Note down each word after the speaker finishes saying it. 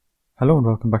Hello and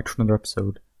welcome back to another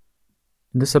episode.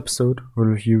 In this episode, we'll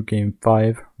review Game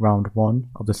 5, Round 1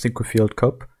 of the Sinquefield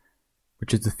Cup,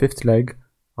 which is the fifth leg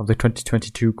of the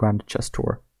 2022 Grand Chess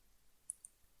Tour.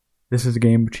 This is a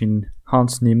game between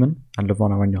Hans Niemann and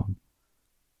Levon Aragnon.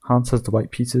 Hans has the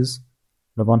white pieces,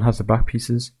 Levon has the black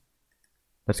pieces.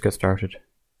 Let's get started.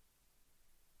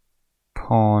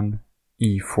 Pawn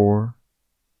e4,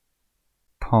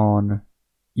 Pawn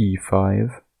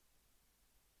e5,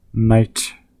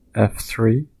 Knight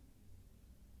f3,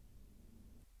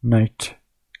 Knight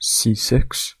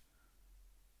c6,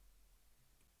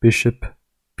 Bishop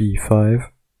b5,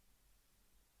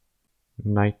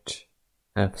 Knight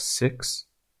f6,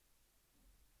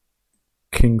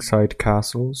 Kingside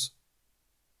castles,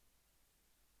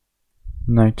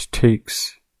 Knight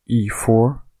takes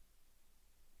e4,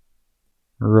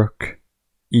 Rook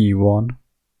e1,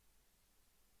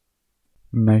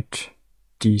 Knight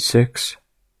d6,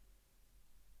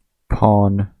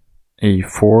 Pawn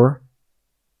a4,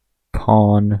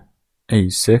 Pawn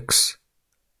a6,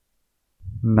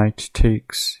 Knight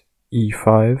takes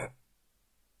e5,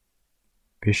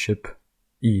 Bishop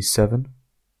e7,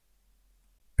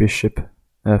 Bishop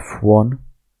f1,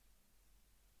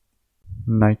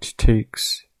 Knight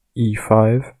takes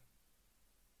e5,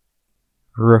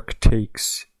 Rook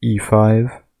takes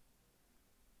e5,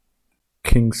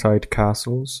 Kingside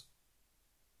castles,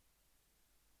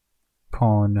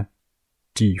 Pawn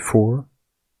d4,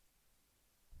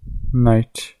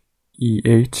 Knight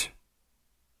e8,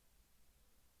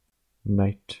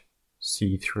 Knight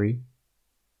c3,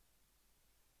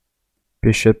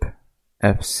 Bishop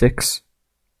f6,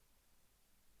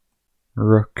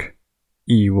 Rook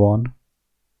e1,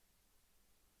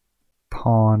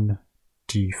 Pawn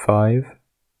d5,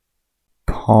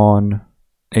 Pawn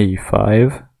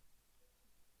a5,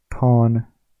 Pawn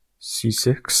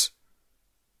c6,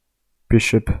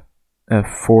 Bishop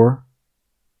f4,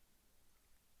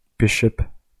 Bishop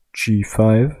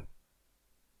g5,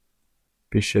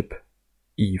 Bishop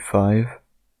e5,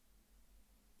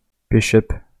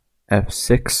 Bishop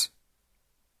f6,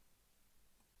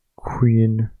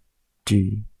 Queen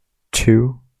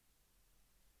d2,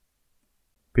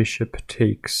 Bishop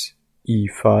takes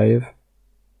e5,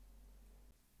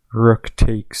 Rook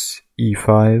takes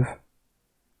e5,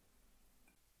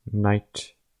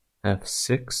 Knight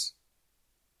f6,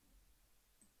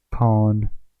 Pawn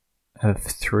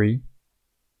f3,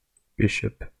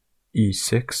 Bishop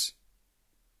e6,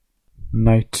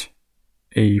 Knight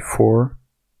a4,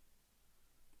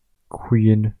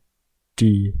 Queen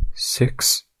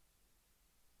d6,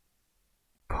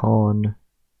 Pawn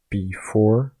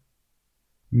b4,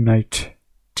 Knight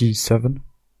d7,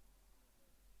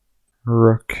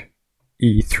 Rook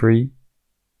e3,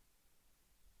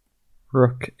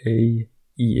 Rook a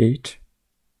e8,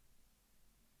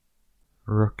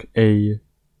 Rook a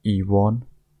e1,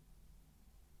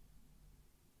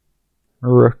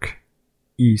 Rook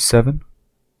e7,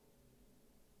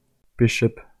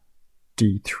 Bishop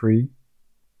d3,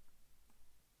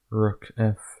 Rook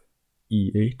f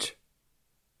e8,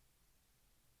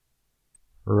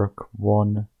 Rook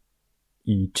 1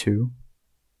 e2,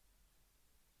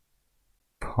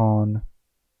 Pawn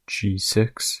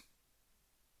g6,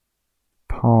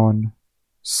 Pawn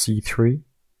c3,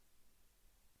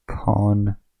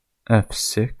 Pawn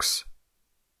f6,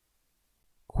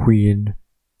 Queen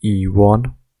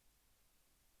e1,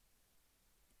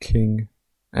 King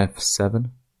f7,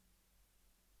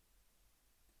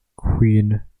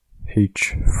 Queen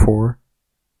h4,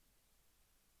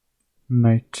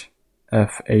 Knight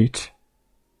f8,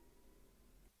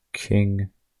 King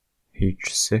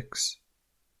h6,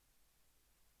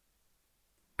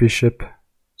 Bishop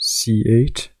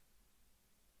c8,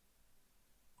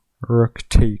 Rook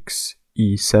takes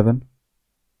e7,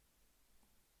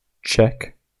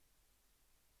 check,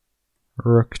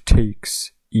 Rook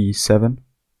takes e7,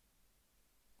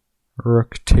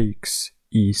 Rook takes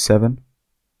e7,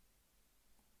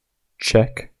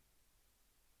 check,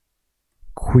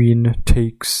 Queen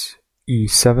takes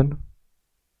e7,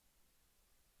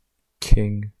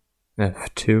 King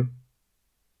f2,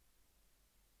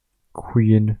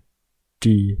 Queen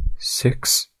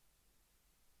d6,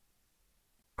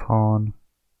 Pawn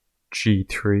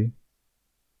g3,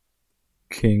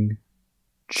 King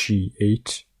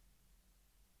g8,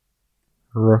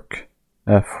 Rook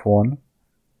f1,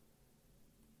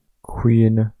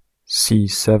 Queen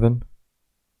c7,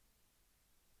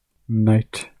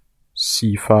 Knight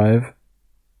c5,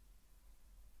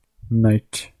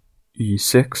 Knight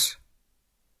e6,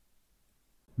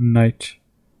 Knight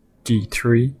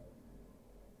d3,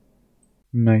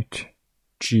 Knight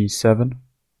g7,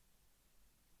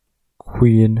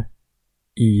 Queen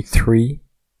e3,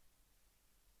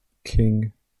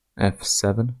 king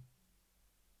f7,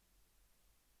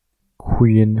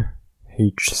 queen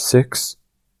h6,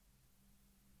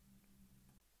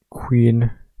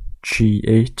 queen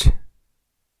g8,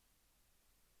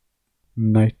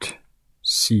 knight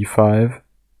c5,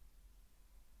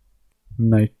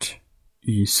 knight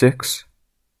e6,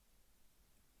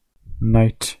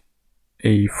 knight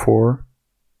a4,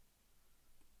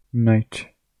 knight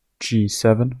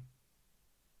g7,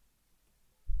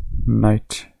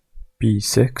 knight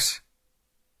b6,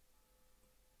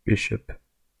 bishop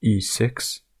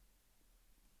e6,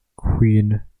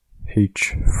 queen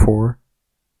h4,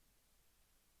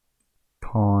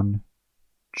 pawn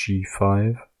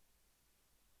g5,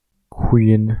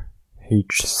 queen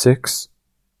h6,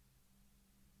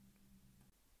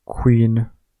 queen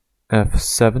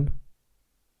f7,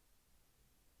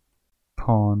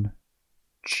 pawn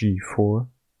g4,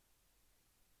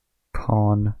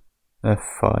 pawn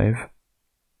f5,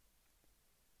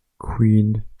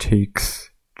 queen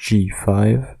takes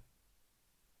g5,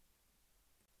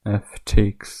 f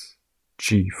takes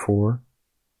g4,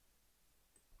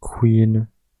 queen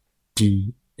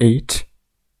d8,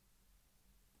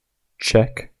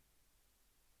 check,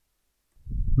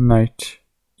 knight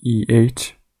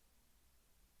e8,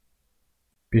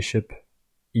 bishop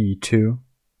e2,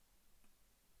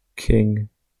 king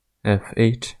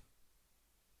f8,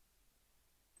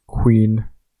 queen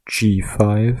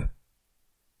g5,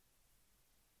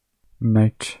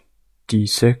 knight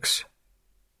d6,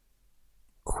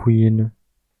 queen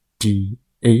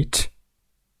d8,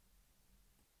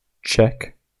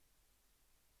 check,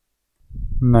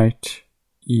 knight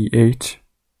e8,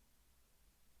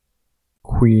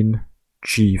 queen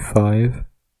g5,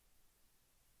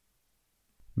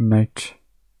 knight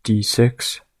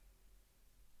d6,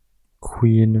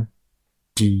 queen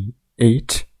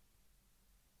d8,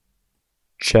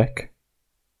 check,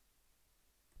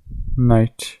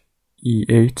 knight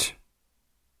e8,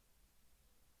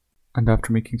 and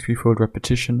after making threefold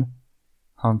repetition,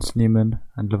 Hans Niemann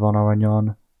and Levon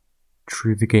Aragnon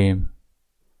drew the game.